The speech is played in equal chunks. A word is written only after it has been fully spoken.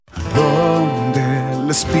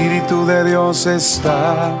Espíritu de Dios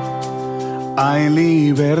está, hay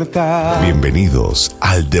libertad. Bienvenidos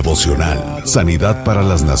al devocional Sanidad para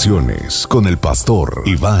las Naciones con el pastor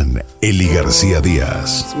Iván Eli García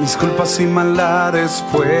Díaz. Mis culpas y maldades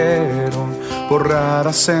fueron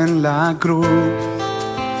borradas en la cruz,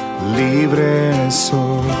 libre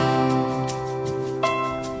soy.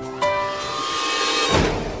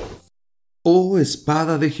 Oh,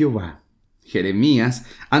 espada de Jehová. Jeremías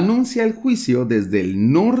anuncia el juicio desde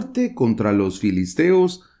el norte contra los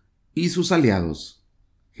filisteos y sus aliados.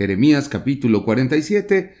 Jeremías capítulo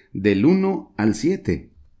 47, del 1 al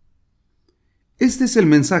 7. Este es el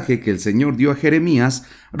mensaje que el Señor dio a Jeremías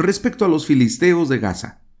respecto a los filisteos de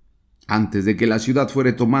Gaza, antes de que la ciudad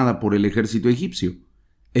fuera tomada por el ejército egipcio.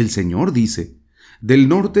 El Señor dice: del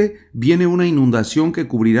norte viene una inundación que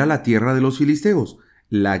cubrirá la tierra de los filisteos,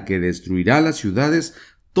 la que destruirá las ciudades,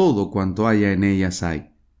 todo cuanto haya en ellas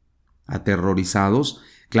hay. Aterrorizados,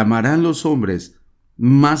 clamarán los hombres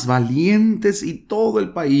más valientes y todo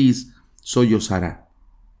el país sollozará.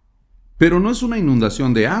 Pero no es una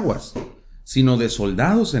inundación de aguas, sino de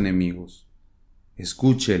soldados enemigos.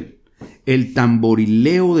 Escuchen el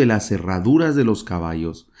tamborileo de las herraduras de los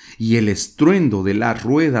caballos y el estruendo de las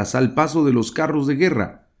ruedas al paso de los carros de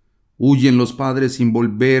guerra. Huyen los padres sin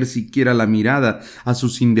volver siquiera la mirada a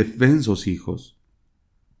sus indefensos hijos.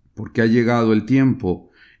 Porque ha llegado el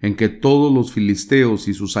tiempo en que todos los filisteos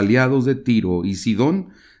y sus aliados de Tiro y Sidón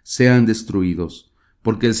sean destruidos,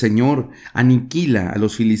 porque el Señor aniquila a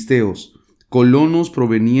los filisteos, colonos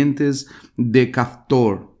provenientes de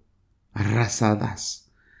Caftor,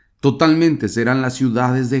 arrasadas. Totalmente serán las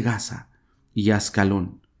ciudades de Gaza y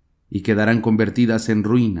Ascalón, y quedarán convertidas en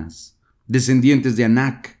ruinas. Descendientes de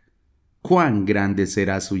Anac, cuán grande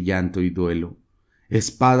será su llanto y duelo.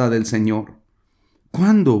 Espada del Señor,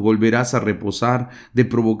 ¿cuándo volverás a reposar de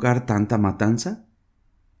provocar tanta matanza?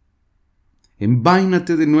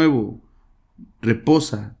 Enváinate de nuevo,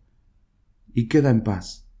 reposa y queda en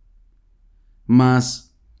paz.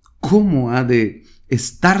 Mas, ¿cómo ha de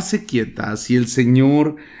estarse quieta si el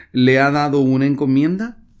Señor le ha dado una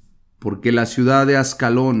encomienda? Porque la ciudad de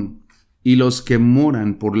Ascalón y los que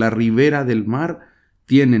moran por la ribera del mar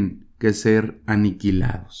tienen que ser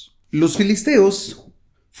aniquilados. Los filisteos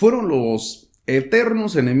fueron los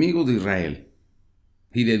eternos enemigos de Israel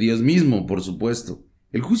y de Dios mismo, por supuesto.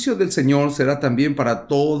 El juicio del Señor será también para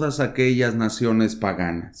todas aquellas naciones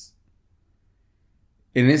paganas.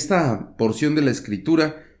 En esta porción de la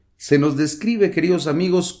Escritura se nos describe, queridos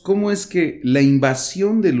amigos, cómo es que la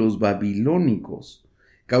invasión de los babilónicos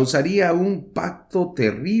causaría un pacto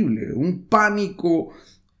terrible, un pánico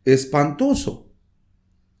espantoso.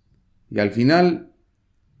 Y al final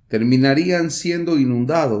terminarían siendo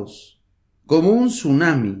inundados como un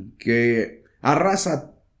tsunami que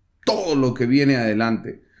arrasa todo lo que viene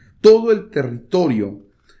adelante. Todo el territorio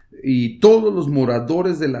y todos los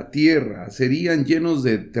moradores de la tierra serían llenos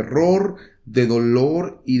de terror, de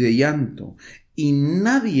dolor y de llanto. Y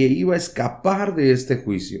nadie iba a escapar de este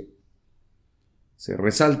juicio. Se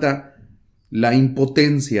resalta la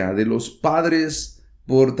impotencia de los padres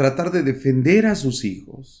por tratar de defender a sus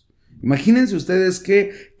hijos. Imagínense ustedes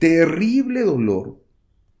qué terrible dolor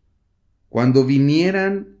cuando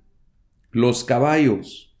vinieran los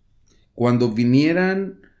caballos, cuando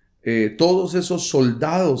vinieran todos esos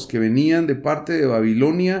soldados que venían de parte de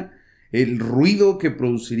Babilonia, el ruido que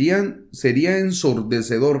producirían sería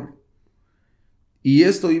ensordecedor. Y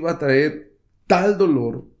esto iba a traer tal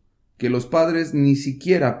dolor que los padres ni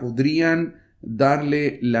siquiera podrían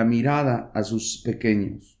darle la mirada a sus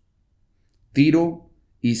pequeños. Tiro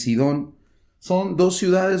y Sidón son dos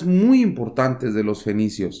ciudades muy importantes de los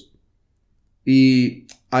fenicios y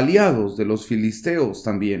aliados de los filisteos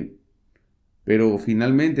también, pero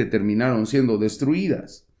finalmente terminaron siendo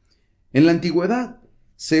destruidas. En la antigüedad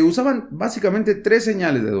se usaban básicamente 3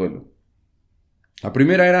 señales de duelo. La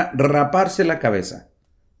primera era raparse la cabeza.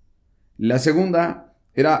 La segunda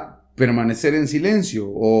era permanecer en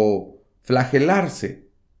silencio o flagelarse.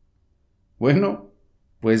 Bueno,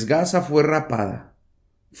 pues Gaza fue rapada,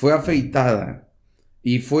 fue afeitada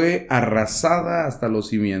y fue arrasada hasta los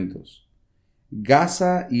cimientos.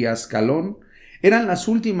 Gaza y Ascalón eran las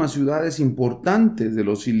últimas ciudades importantes de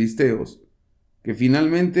los filisteos, que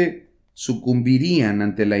finalmente sucumbirían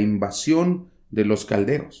ante la invasión de los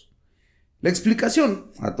caldeos. La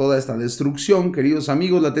explicación a toda esta destrucción, queridos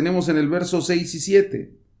amigos, la tenemos en el verso 6 y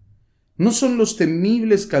 7. No son los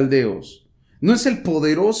temibles caldeos, no es el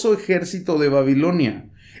poderoso ejército de Babilonia.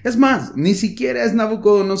 Es más, ni siquiera es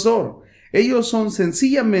Nabucodonosor. Ellos son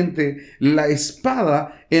sencillamente la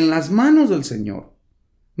espada en las manos del Señor.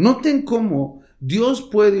 Noten cómo Dios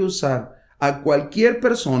puede usar a cualquier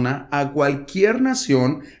persona, a cualquier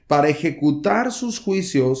nación, para ejecutar sus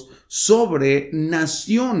juicios sobre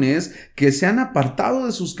naciones que se han apartado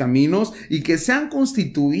de sus caminos y que se han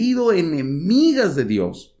constituido enemigas de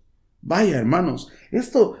Dios. Vaya, hermanos,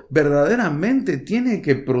 esto verdaderamente tiene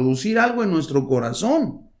que producir algo en nuestro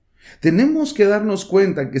corazón. Tenemos que darnos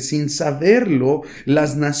cuenta que sin saberlo,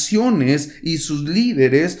 las naciones y sus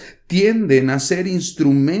líderes tienden a ser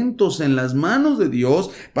instrumentos en las manos de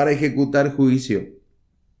Dios para ejecutar juicio.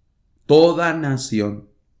 Toda nación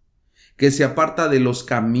que se aparta de los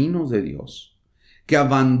caminos de Dios, que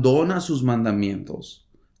abandona sus mandamientos,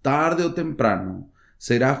 tarde o temprano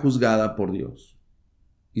será juzgada por Dios.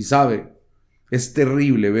 Y sabe, es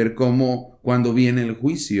terrible ver cómo cuando viene el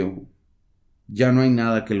juicio, ya no hay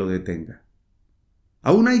nada que lo detenga.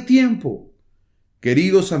 Aún hay tiempo.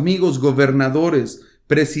 Queridos amigos gobernadores,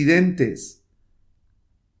 presidentes,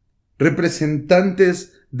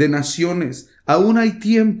 representantes de naciones, aún hay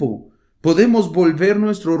tiempo. Podemos volver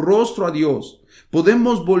nuestro rostro a Dios.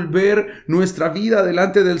 Podemos volver nuestra vida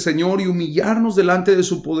delante del Señor y humillarnos delante de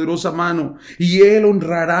su poderosa mano. Y Él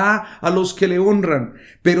honrará a los que le honran.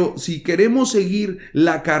 Pero si queremos seguir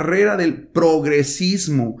la carrera del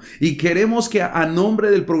progresismo y queremos que a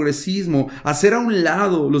nombre del progresismo hacer a un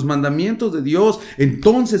lado los mandamientos de Dios,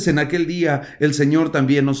 entonces en aquel día el Señor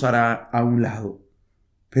también nos hará a un lado.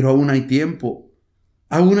 Pero aún hay tiempo.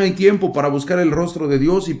 Aún hay tiempo para buscar el rostro de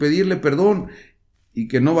Dios y pedirle perdón y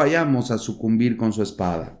que no vayamos a sucumbir con su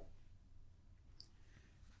espada.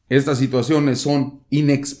 Estas situaciones son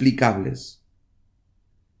inexplicables,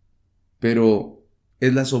 pero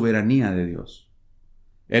es la soberanía de Dios.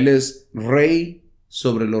 Él es rey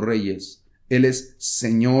sobre los reyes. Él es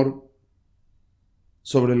Señor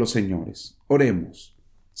sobre los señores. Oremos.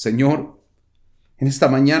 Señor, en esta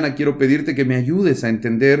mañana quiero pedirte que me ayudes a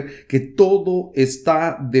entender que todo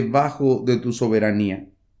está debajo de tu soberanía.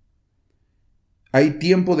 Hay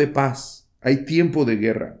tiempo de paz, hay tiempo de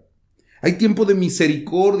guerra, hay tiempo de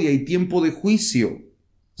misericordia y tiempo de juicio.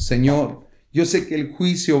 Señor, yo sé que el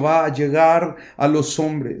juicio va a llegar a los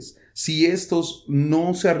hombres si estos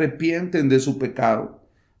no se arrepienten de su pecado.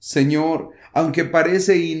 Señor, aunque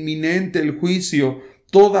parece inminente el juicio,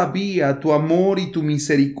 todavía tu amor y tu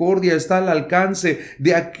misericordia está al alcance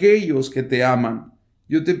de aquellos que te aman.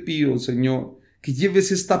 Yo te pido, Señor, que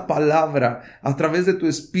lleves esta palabra a través de tu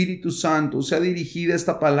Espíritu Santo. Sea dirigida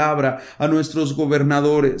esta palabra a nuestros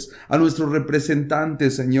gobernadores, a nuestros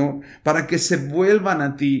representantes, Señor, para que se vuelvan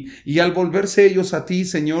a ti. Y al volverse ellos a ti,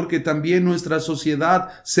 Señor, que también nuestra sociedad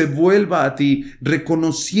se vuelva a ti,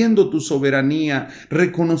 reconociendo tu soberanía,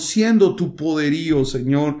 reconociendo tu poderío,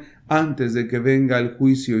 Señor, antes de que venga el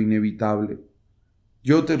juicio inevitable.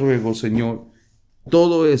 Yo te ruego, Señor,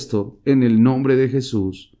 todo esto en el nombre de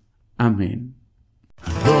Jesús. Amén.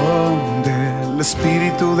 Donde el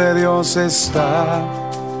Espíritu de Dios está,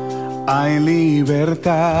 hay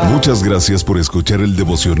libertad. Muchas gracias por escuchar el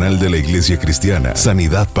devocional de la Iglesia Cristiana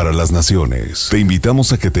Sanidad para las Naciones. Te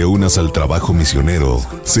invitamos a que te unas al trabajo misionero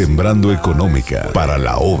Sembrando Económica para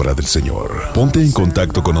la obra del Señor. Ponte en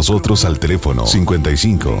contacto con nosotros al teléfono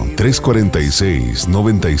 55 346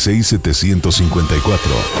 96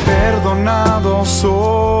 754. Perdonado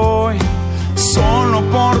soy, solo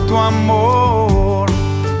por tu amor,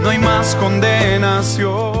 no hay más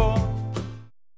condenación.